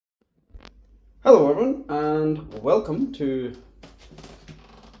Hello everyone, and welcome to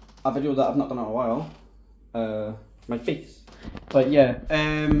a video that I've not done in a while. My face. But yeah,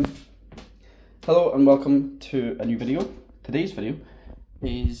 hello and welcome to a new video. Today's video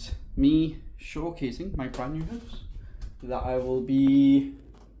is me showcasing my brand new house that I will be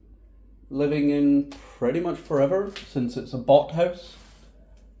living in pretty much forever, since it's a bought house.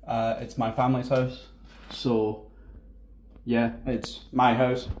 It's my family's house, so yeah, it's my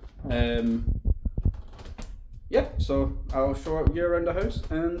house. Yeah, so I'll show you around the house,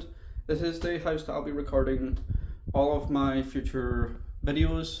 and this is the house that I'll be recording all of my future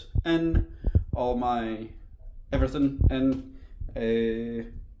videos in, all my everything in.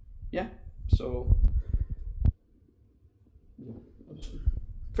 Yeah, so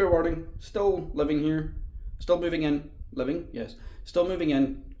fair warning, still living here, still moving in, still moving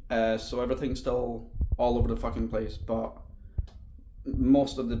in, so everything's still all over the fucking place, but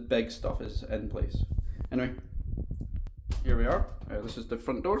most of the big stuff is in place. Anyway, here we are. This is the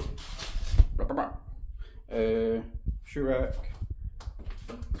front door. Shoe rack.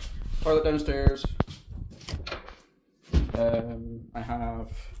 Toilet downstairs. I have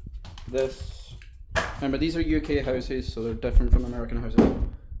this. Remember, these are UK houses, so they're different from American houses.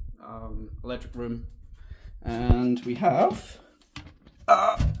 Electric room. And we have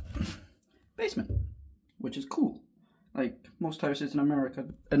a basement, which is cool. Like, most houses in America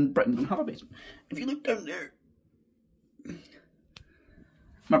and Britain don't have a basement. If you look down there,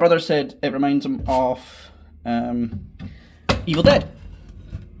 my brother said it reminds him of Evil Dead,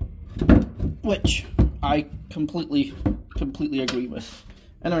 which I completely agree with.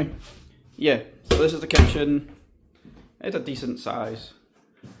 Anyway, yeah, so this is the kitchen. It's a decent size,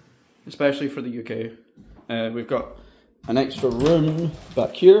 especially for the UK. We've got an extra room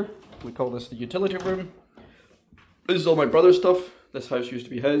back here. We call this the utility room. This is all my brother's stuff. This house used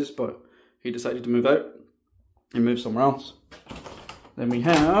to be his, but he decided to move out and move somewhere else. Then we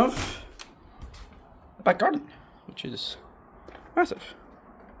have a back garden, which is massive.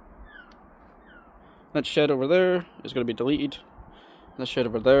 That shed over there is going to be deleted. That shed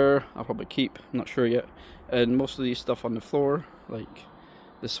over there I'll probably keep, I'm not sure yet. And most of these stuff on the floor, like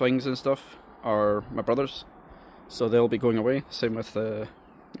the swings and stuff, are my brother's, so they'll be going away. Same with the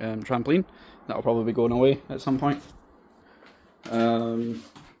trampoline, that'll probably be going away at some point.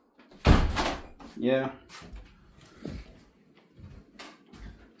 Yeah.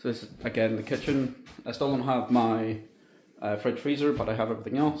 So this is, again, the kitchen. I still don't have my fridge freezer, but I have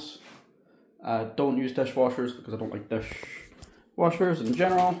everything else. I don't use dishwashers because I don't like dishwashers in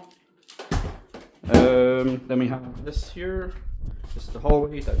general. Then we have this here. This is the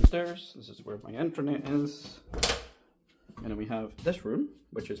hallway downstairs. This is where my internet is. And then we have this room,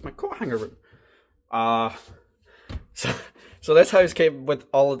 which is my coat hanger room. So this house came with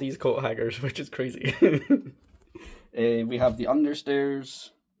all of these coat hangers, which is crazy. We have the understairs.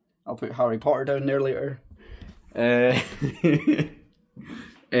 I'll put Harry Potter down there later. This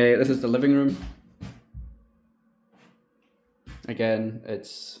is the living room. Again,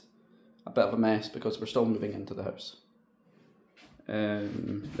 it's a bit of a mess because we're still moving into the house.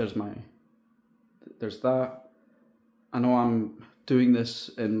 There's that. I know I'm doing this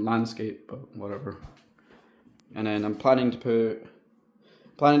in landscape, but whatever. And then I'm planning to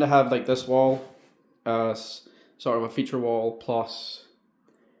have like this wall, sort of a feature wall, plus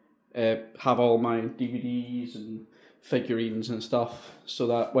have all my DVDs and figurines and stuff, so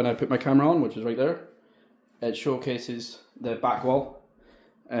that when I put my camera on, which is right there, it showcases the back wall.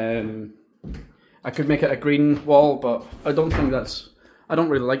 I could make it a green wall, but I don't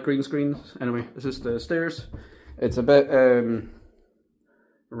really like green screens. Anyway, this is the stairs. It's a bit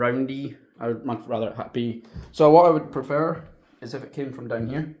roundy. I would much rather it be. So what I would prefer is if it came from down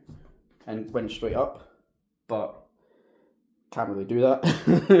here and went straight up, but can't really do that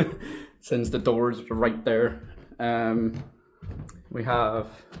since the doors are right there. We have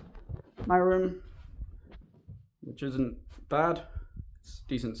my room, which isn't bad. It's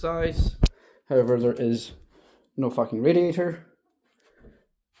decent size. However, there is no fucking radiator.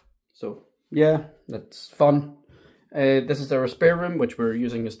 So yeah, that's fun. This is our spare room, which we're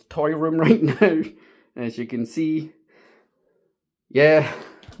using as the toy room right now, as you can see. Yeah,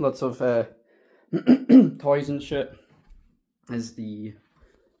 lots of toys and shit. Is the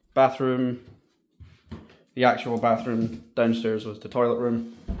bathroom. The actual bathroom downstairs was the toilet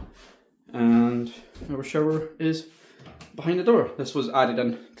room. And our shower is behind the door. This was added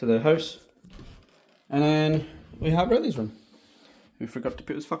in to the house. And then we have Riley's room, who forgot to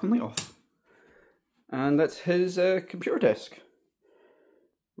put his fucking light off. And that's his computer desk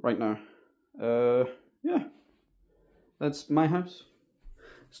right now. Yeah, that's my house.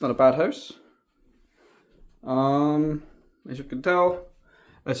 It's not a bad house. As you can tell,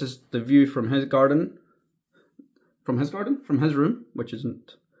 this is the view from his garden. From his room, which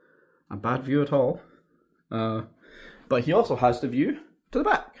isn't a bad view at all. But he also has the view to the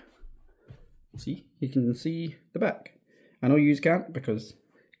back. See, you can see the back. I know you can't because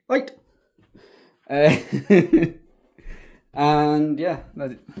light. And yeah,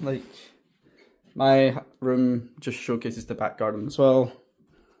 like my room just showcases the back garden as well.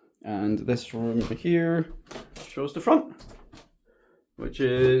 And this room here shows the front, which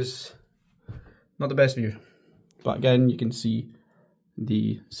is not the best view. But again, you can see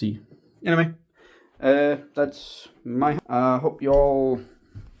the sea. Anyway, that's my... I hope you all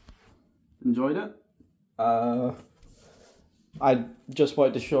enjoyed it. I just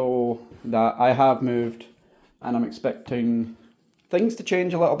wanted to show that I have moved and I'm expecting things to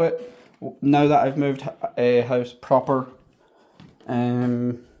change a little bit now that I've moved a house proper.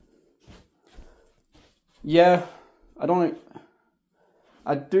 Yeah,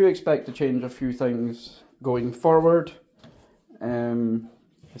 I do expect to change a few things going forward. I'm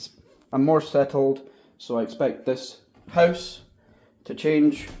more settled, so I expect this house to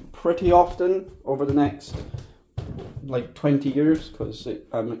change pretty often over the next like 20 years, because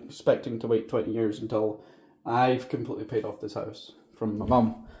I'm expecting to wait 20 years until I've completely paid off this house from my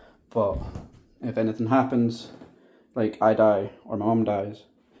mum. But if anything happens, like I die or my mum dies,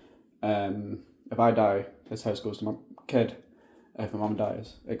 if I die, this house goes to my kid. If my mum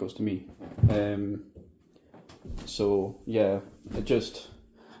dies, it goes to me. So yeah,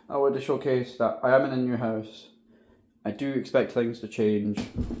 I wanted to showcase that I am in a new house. I do expect things to change.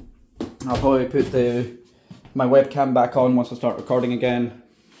 I'll probably put my webcam back on once I start recording again.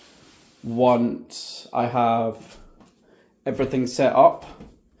 Once I have everything set up,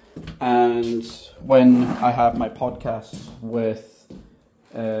 and when I have my podcast with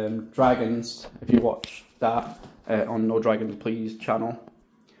Dragons, if you watch that on No Dragons Please channel,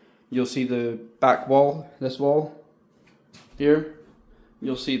 you'll see the back wall, this wall here.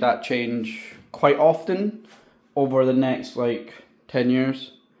 You'll see that change quite often over the next like 10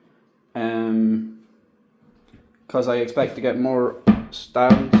 years. Because I expect to get more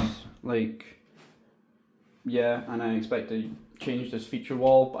stands, like, yeah, and I expect to change this feature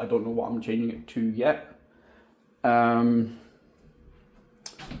wall, but I don't know what I'm changing it to yet.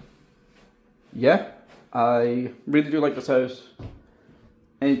 Yeah, I really do like this house.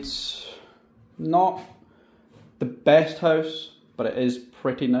 It's not the best house, but it is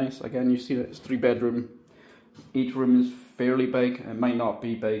pretty nice. Again, you see that it's 3-bedroom. Each room is fairly big. It might not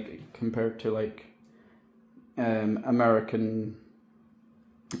be big compared to like American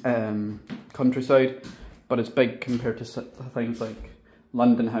countryside, but it's big compared to things like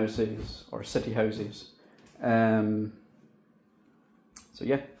London houses or city houses. So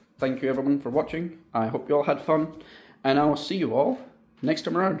yeah, thank you everyone for watching. I hope you all had fun, and I will see you all next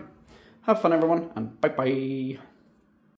time around. Have fun everyone, and bye bye.